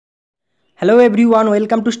Hello everyone,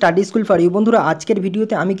 welcome to study school for you. বন্ধুরা, আজকের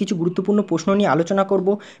ভিডিওতে আমি কিছু গুরুত্বপূর্ণ প্রশ্ন নিয়ে আলোচনা করব।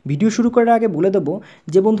 ভিডিও শুরু করার আগে বলে দেবো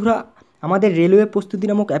যে বন্ধুরা, আমাদের রেলওয়ে প্রস্তুতি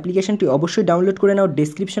নামক অ্যাপ্লিকেশনটি অবশ্যই ডাউনলোড করে নাও।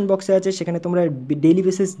 ডেসক্রিপশন বক্সে আছে, সেখানে তোমরা ডেইলি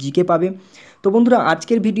বেসিস জিকে পাবে। তো বন্ধুরা,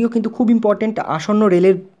 আজকের ভিডিও কিন্তু খুব ইম্পর্ট্যান্ট আসন্ন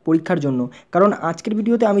রেলের পরীক্ষার জন্য, কারণ আজকের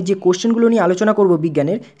ভিডিওতে আমি যে কোশ্চেনগুলো নিয়ে আলোচনা করব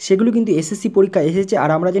বিজ্ঞানের, সেগুলো কিন্তু এসএসসি পরীক্ষা এসেছে। আর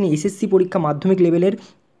আমরা জানি এসএসসি পরীক্ষা মাধ্যমিক লেভেলের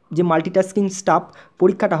যে মাল্টিটাস্কিং স্টাফ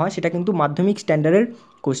পরীক্ষাটা হয়, সেটা কিন্তু মাধ্যমিক স্ট্যান্ডার্ডের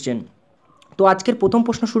কোশ্চেন। তো আজকের প্রথম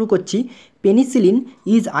প্রশ্ন শুরু করছি। পেনিসিলিন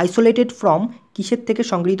ইজ আইসোলেটেড ফ্রম কিসের থেকে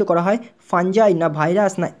সংগৃহীত করা হয়? ফাঞ্জাই, না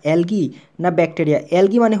ভাইরাস, না অ্যালগি, না ব্যাকটেরিয়া?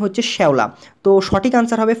 অ্যালগি মানে হচ্ছে শ্যাওলা। তো সঠিক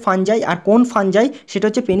আনসার হবে ফাঞ্জাই। আর কোন ফাঞ্জাই? সেটা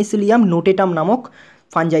হচ্ছে পেনিসিলিয়াম নোটেটাম নামক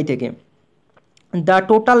ফাঞ্জাই থেকে। The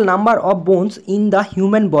total number of bones in the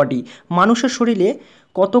human body, মানুষের শরীরে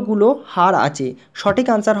কতগুলো হাড় আছে? সঠিক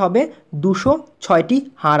আনসার হবে 206টি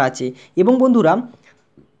হাড় আছে। এবং বন্ধুরা,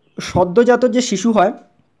 সদ্যজাত যে শিশু হয়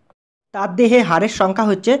তার দেহে হাড়ের সংখ্যা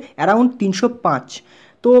হচ্ছে অ্যারাউন্ড 305।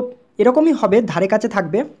 তো এরকমই হবে, ধারে কাছে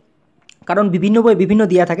থাকবে, কারণ বিভিন্ন বই বিভিন্ন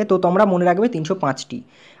দেওয়া থাকে। তো তোমরা মনে রাখবে 305টি।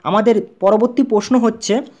 আমাদের পরবর্তী প্রশ্ন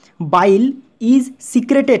হচ্ছে, বাইল ইজ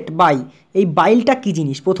সিক্রেটেড বাই। এই বাইলটা কী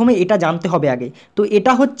জিনিস? প্রথমে এটা জানতে হবে আগে। তো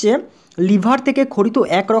এটা হচ্ছে লিভার থেকে খরিত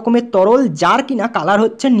এক রকমের তরল, যার কিনা কালার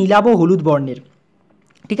হচ্ছে নীলাভ হলুদ বর্ণের।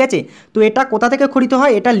 ঠিক আছে? তো এটা কোথা থেকে খরিত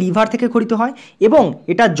হয়? এটা লিভার থেকে খরিত হয় এবং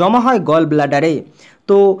এটা জমা হয় গল ব্লাডারে।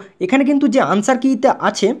 তো এখানে কিন্তু যে আনসার কিতে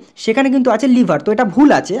আছে সেখানে কিন্তু আছে লিভার, তো এটা ভুল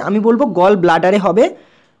আছে। আমি বলবো গল ব্লাডারে হবে।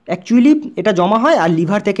 অ্যাকচুয়ালি এটা জমা হয় আর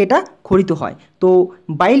লিভার থেকে এটা খরিত হয়। তো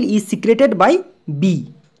বাইল is secreted by B,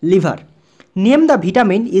 liver. Name the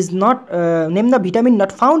vitamin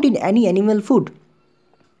not found in Annie animal food.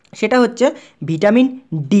 সেটা হচ্ছে ভিটামিন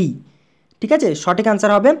ডি। ঠিক আছে? সঠিক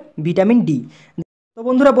আনসার হবে ভিটামিন ডি। তো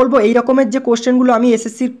বন্ধুরা, বলবো এই রকমের যে কোশ্চেনগুলো আমি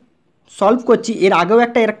এসএসসির সলভ করছি, এর আগেও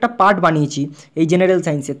একটা পার্ট বানিয়েছি এই জেনারেল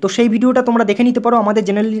সায়েন্সের। তো সেই ভিডিওটা তোমরা দেখে নিতে পারো, আমাদের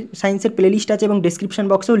জেনারেল সায়েন্সের প্লেলিস্ট আছে এবং ডেসক্রিপশন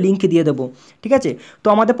বক্সেও লিঙ্ক দিয়ে দেবো। ঠিক আছে? তো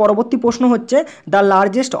আমাদের পরবর্তী প্রশ্ন হচ্ছে, the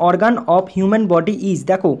largest organ of human body is.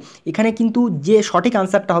 দেখো, এখানে কিন্তু যে সঠিক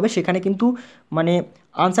আনসারটা হবে সেখানে কিন্তু মানে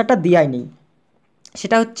আনসারটা দেওয়াই নেই।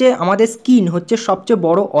 সেটা হচ্ছে আমাদের স্কিন হচ্ছে সবচেয়ে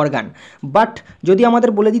বড় অর্গান। বাট যদি আমাদের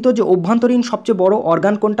বলে দিত যে অভ্যন্তরীণ সবচেয়ে বড়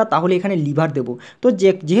অর্গান কোনটা, তাহলে এখানে লিভার দেবো। তো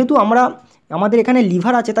যেহেতু আমাদের এখানে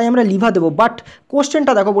লিভার আছে, তাই আমরা লিভার দেবো। বাট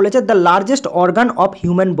কোশ্চেনটা দেখো, বলেছে the largest organ of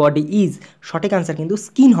human body is. সঠিক আনসার কিন্তু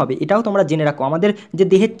স্কিন হবে। এটাও তোমরা জেনে রাখো, আমাদের যে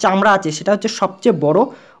দেহের চামড়া আছে সেটা হচ্ছে সবচেয়ে বড়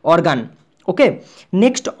অর্গান। ওকে,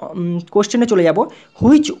 নেক্সট কোশ্চেনে চলে যাব।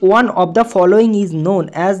 Which one of the following is known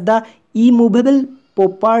as the immovable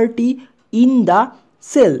property in the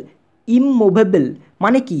sell? Immovable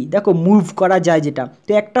মানে কি? দেখো, মুভ করা যায় যেটা।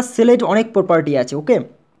 তো একটা সেলের অনেক প্রপার্টি আছে। ওকে,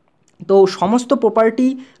 তো সমস্ত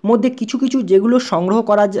প্রপার্টির মধ্যে কিছু কিছু যেগুলো সংগ্রহ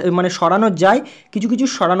করা যায়, মানে সরানো যায়, কিছু কিছু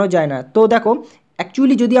সরানো যায় না। তো দেখো,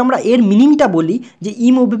 অ্যাকচুয়ালি যদি আমরা এর মিনিংটা বলি যে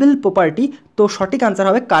ইমুভেবল প্রপার্টি, তো সঠিক আনসার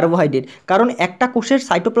হবে কার্বোহাইড্রেট। কারণ একটা কোষের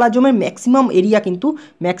সাইটোপ্লাজমের ম্যাক্সিমাম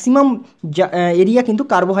এরিয়া কিন্তু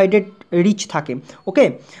কার্বোহাইড্রেট রিচ থাকে। ওকে,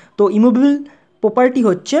 তো ইমুভেবল প্রপার্টি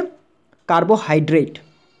হচ্ছে কার্বোহাইড্রেট।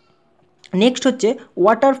 নেক্সট হচ্ছে,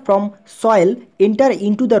 water from soil enter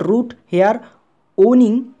into the root hair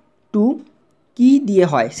owning two কি দিয়ে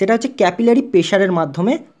হয়? সেটা হচ্ছে ক্যাপিলারি প্রেশারের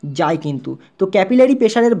মাধ্যমে যায় কিন্তু। তো ক্যাপিলারি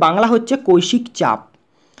প্রেশারের বাংলা হচ্ছে কৈশিক চাপ।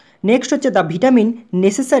 নেক্সট হচ্ছে, the vitamin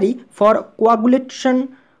necessary for coagulation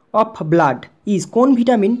of blood is. কোন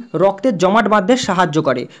ভিটামিন রক্তের জমাট বাঁধতে সাহায্য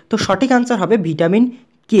করে? তো সঠিক আনসার হবে ভিটামিন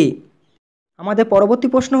কে। আমাদের পরবর্তী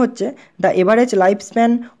প্রশ্ন হচ্ছে, the average life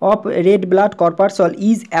span of red blood corpuscle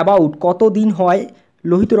is about. কত দিন হয়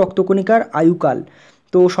লোহিত রক্তকণিকার আয়ুকাল?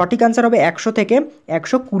 তো সঠিক আনসার হবে 100 থেকে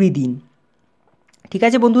 120 দিন। ঠিক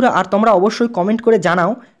আছে বন্ধুরা, আর তোমরা অবশ্যই কমেন্ট করে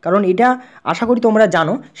জানাও, কারণ এটা আশা করি তোমরা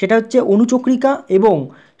জানো। সেটা হচ্ছে অনুচক্রিকা এবং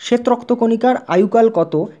শ্বেত রক্তকণিকার আয়ুকাল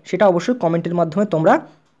কত, সেটা অবশ্যই কমেন্টের মাধ্যমে তোমরা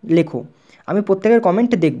লেখো। আমি প্রত্যেকের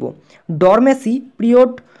কমেন্ট দেখব। ডরমেসি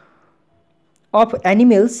period of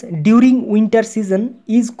animals during winter season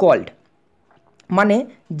is called. মানে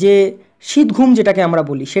যে শীত ঘুম যেটাকে আমরা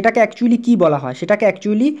বলি, সেটাকে অ্যাকচুয়ালি কী বলা হয়? সেটাকে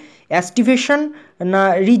অ্যাকচুয়ালি অ্যাস্টিভেশন, না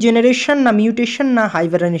রিজেনারেশন, না মিউটেশন, না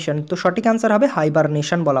হাইবারনেশন? তো সঠিক আনসার হবে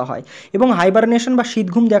হাইবারনেশন বলা হয়। এবং হাইবারনেশন বা শীত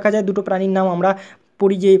ঘুম দেখা যায় দুটো প্রাণীর নাম আমরা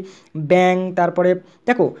পড়ি, যে ব্যাং, তারপরে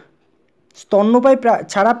দেখো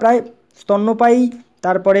স্তন্যপায়ী,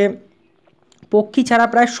 তারপরে পক্ষী ছাড়া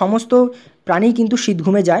প্রায় সমস্ত প্রাণী কিন্তু শীত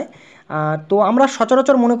ঘুমে যায়। তো আমরা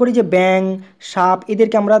সচরাচর মনে করি যে ব্যাং, সাপ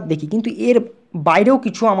এদেরকে আমরা দেখি, কিন্তু এর বাইরেও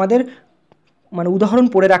কিছু আমাদের মানে উদাহরণ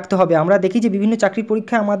পড়ে রাখতে হবে। আমরা দেখি যে বিভিন্ন চাকরির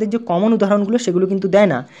পরীক্ষায় আমাদের যে কমন উদাহরণগুলো সেগুলো কিন্তু দেয়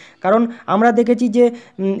না, কারণ আমরা দেখেছি যে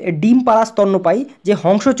ডিম পাড়া স্তন্যপায়ী যে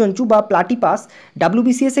হংসচঞ্চু বা প্লাটিপাস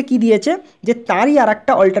ডাব্লিউবিসিএসে কী দিয়েছে, যে তারই আর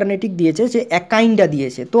একটা অল্টারনেটিভ দিয়েছে, যে অ্যাকাইন্ডা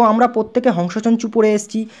দিয়েছে। তো আমরা প্রত্যেকে হংসচঞ্চু পড়ে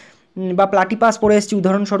এসেছি বা প্লাটিপাস পড়ে এসেছি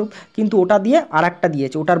উদাহরণস্বরূপ, কিন্তু ওটা দিয়ে আর একটা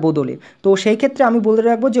দিয়েছে ওটার বদলে। তো সেই ক্ষেত্রে আমি বলতে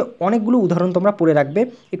রাখবো যে অনেকগুলো উদাহরণ তোমরা পড়ে রাখবে,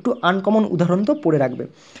 একটু আনকমন উদাহরণ তো পড়ে রাখবে।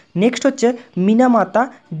 নেক্সট হচ্ছে মিনামাতা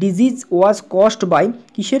ডিজিজ ওয়াজ কজড বাই,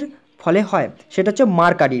 কিসের ফলে হয়, সেটা হচ্ছে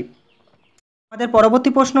মার্কারি। আমাদের পরবর্তী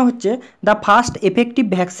প্রশ্ন হচ্ছে the first effective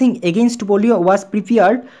vaccine against polio was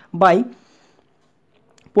prepared by,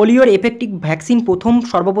 পোলিওর effective vaccine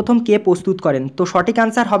সর্বপ্রথম কে প্রস্তুত করেন? তো সঠিক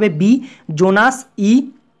আনসার হবে বি, জোনাস ই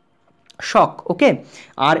শক। ওকে,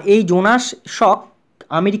 আর এই জোনাস শক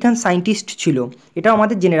আমেরিকান সায়েন্টিস্ট ছিল, এটাও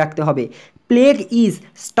আমাদের জেনে রাখতে হবে। Plague is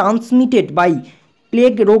transmitted by,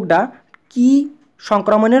 plague রোগটা কি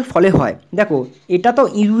সংক্রমণের ফলে হয়? দেখো এটা তো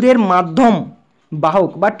ইঁদুরের মাধ্যম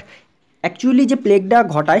বাহক, বাট অ্যাকচুয়ালি যে প্লেগটা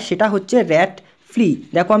ঘটায় সেটা হচ্ছে র্যাট ফ্লি।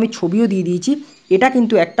 দেখো আমি ছবিও দিয়ে দিয়েছি, এটা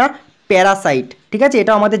কিন্তু একটা প্যারাসাইট, ঠিক আছে,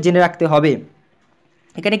 এটা আমাদের জেনে রাখতে হবে।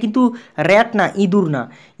 এখানে কিন্তু র্যাট না, ইঁদুর না,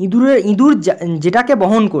 ইঁদুর যেটাকে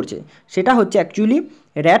বহন করছে সেটা হচ্ছে অ্যাকচুয়ালি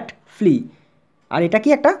র্যাট ফ্লি, আর এটা কি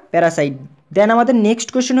একটা প্যারাসাইট। দেন আমাদের নেক্সট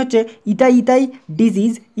কোয়েশ্চেন হচ্ছে ইতাই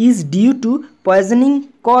disease is due to poisoning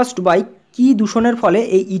caused by, কি দূষণের ফলে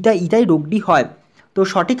এই ইতাই রোগটি হয়? তো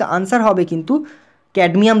সঠিক আনসার হবে কিন্তু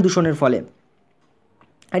ক্যাডমিয়াম দূষণের ফলে।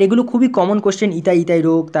 আর এগুলো খুবই কমন কোয়েশ্চেন, ইতাই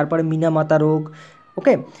রোগ, তারপরে মিনামাতা রোগ।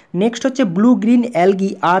 ওকে, নেক্সট হচ্ছে blue green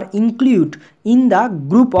algae R include in the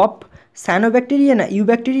group of cyanobacteria না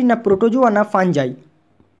ইউব্যাকটেরিয়া না প্রোটোজোয়া না ফানজাই?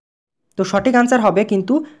 তো সঠিক আনসার হবে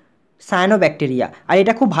কিন্তু সায়ানোব্যাকটেরিয়া। আর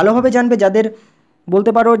এটা খুব ভালোভাবে জানবে যাদের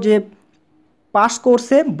বলতে পারো যে পাস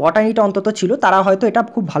কোর্সে বটানিটা অন্তত ছিল, তারা হয়তো এটা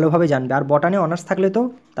খুব ভালোভাবে জানবে, আর বটানি অনার্স থাকলে তো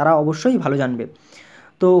তারা অবশ্যই ভালো জানবে।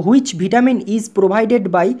 তো which vitamin is provided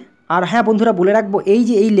by, আর হ্যাঁ বন্ধুরা বলে রাখবো, এই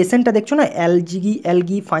যে এই লেসেনটা দেখছো না,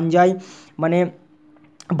 অ্যালগি ফানজাই মানে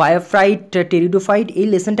বায়োফ্রাইট টেরিডোফাইট, এই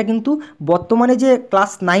লেসেনটা কিন্তু বর্তমানে যে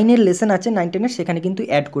ক্লাস 9-এর লেসেন আছে, 9-10-এর, সেখানে কিন্তু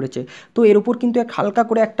অ্যাড করেছে। তো এর উপর কিন্তু হালকা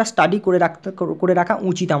করে একটা স্টাডি করে রাখা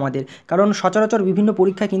উচিত আমাদের, কারণ সচরাচর বিভিন্ন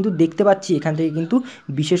পরীক্ষায় কিন্তু দেখতে পাচ্ছি এখান থেকে কিন্তু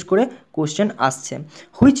বিশেষ করে কোশ্চেন আসছে।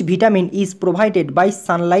 Which vitamin is provided by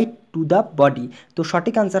sunlight to the body? তো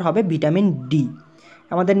সঠিক আনসার হবে ভিটামিন ডি।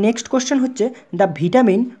 আমাদের নেক্সট কোশ্চেন হচ্ছে the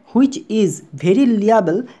vitamin which is very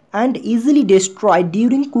লিয়াবল and easily destroy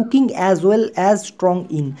during cooking as well as strong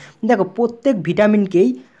in. দেখো প্রত্যেক ভিটামিনকেই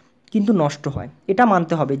কিন্তু নষ্ট হয়, এটা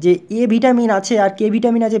মানতে হবে যে এ ভিটামিন আছে আর কে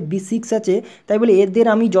ভিটামিন আছে, B6 আছে, তাই বলে এদের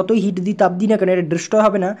আমি যতই হিট দিই তাপ দিই না কেন এটা ডিস্ট্রয়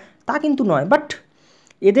হবে না তা কিন্তু নয়, বাট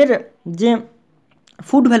এদের যে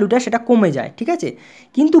ফুড ভ্যালুটা সেটা কমে যায়, ঠিক আছে।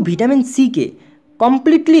 কিন্তু ভিটামিন সিকে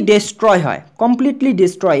কমপ্লিটলি ডিস্ট্রয় হয়, কমপ্লিটলি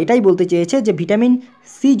ডিস্ট্রয়, এটাই বলতে চেয়েছে যে ভিটামিন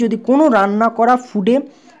সি যদি কোনো রান্না করা ফুডে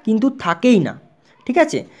কিন্তু থাকেই না, ঠিক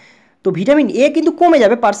আছে। তো ভিটামিন এ কিন্তু কমে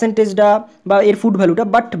যাবে পার্সেন্টেজটা বা এর ফুড ভ্যালুটা,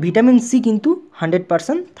 বাট ভিটামিন সি কিন্তু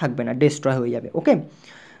 100% থাকবে না, ডিস্ট্রয় হয়ে যাবে। ওকে,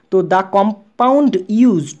 তো the compound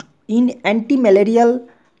used in anti malarial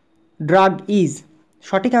drug is,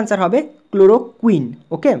 সঠিক আনসার হবে ক্লোরোকুইন।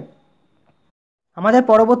 ওকে, আমাদের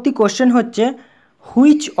পরবর্তী কোশ্চেন হচ্ছে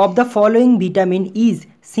which of the following vitamin is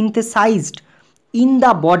synthesised in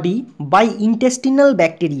the body by intestinal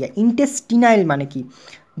bacteria? ইন্টেস্টিনাইল মানে কি?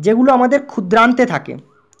 যেগুলো আমাদের ক্ষুদ্রান্তে থাকে,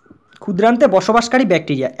 ক্ষুদ্রান্তে বসবাসকারী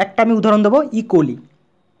ব্যাকটেরিয়া। একটা আমি উদাহরণ দেবো, ইকোলি।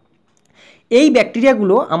 এই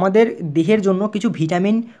ব্যাকটেরিয়াগুলো আমাদের দেহের জন্য কিছু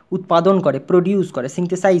ভিটামিন উৎপাদন করে, প্রডিউস করে,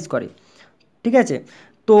 সিনথেসাইজ করে, ঠিক আছে।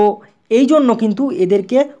 তো এই জন্য কিন্তু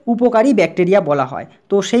এদেরকে উপকারী ব্যাকটেরিয়া বলা হয়।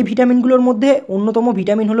 তো সেই ভিটামিনগুলোর মধ্যে অন্যতম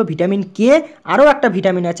ভিটামিন হলো ভিটামিন কে, আরও একটা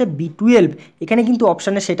ভিটামিন আছে B12, এখানে কিন্তু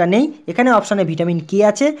অপশানে সেটা নেই, এখানে অপশানে ভিটামিন কে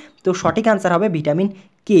আছে। তো সঠিক আনসার হবে ভিটামিন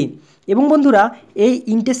কে। এবং বন্ধুরা এই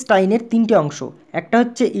ইন্টেস্টাইনের 3টে অংশ, একটা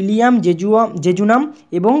হচ্ছে ইলিয়াম, জেজুনাম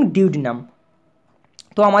এবং ডিউডিনাম।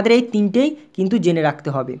 তো আমাদের এই 3টেই কিন্তু জেনে রাখতে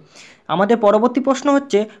হবে। আমাদের পরবর্তী প্রশ্ন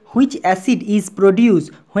হচ্ছে which acid is produce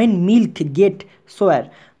when milk gate সোয়ার?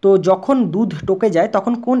 তো যখন দুধ টকে যায়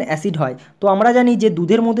তখন কোন অ্যাসিড হয়? তো আমরা জানি যে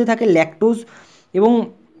দুধের মধ্যে থাকে ল্যাকটোজ, এবং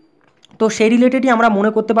তো সেই রিলেটেডই আমরা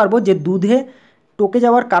মনে করতে পারবো যে দুধে টকে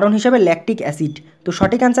যাওয়ার কারণ হিসাবে ল্যাকটিক অ্যাসিড। তো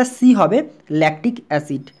সঠিক অ্যান্সার সি হবে ল্যাকটিক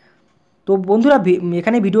অ্যাসিড। তো বন্ধুরা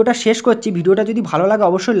এখানে ভিডিওটা শেষ করছি। ভিডিওটা যদি ভালো লাগে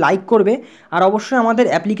অবশ্যই লাইক করবে, আর অবশ্যই আমাদের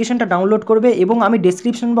অ্যাপ্লিকেশনটা ডাউনলোড করবে, এবং আমি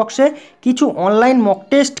ডেসক্রিপশন বক্সে কিছু অনলাইন মক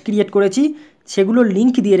টেস্ট ক্রিয়েট করেছি, সেগুলোর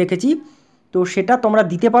লিঙ্ক দিয়ে রেখেছি। তো সেটা তোমরা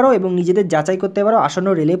দিতে পারো এবং নিজেদের যাচাই করতে পারো আসন্ন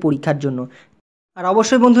রেলে পরীক্ষার জন্য। আর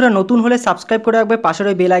অবশ্যই বন্ধুরা নতুন হলে সাবস্ক্রাইব করে রাখবে, পাশের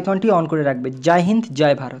ওই বেল আইকনটি অন করে রাখবে। জয় হিন্দ,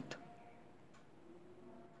 জয় ভারত।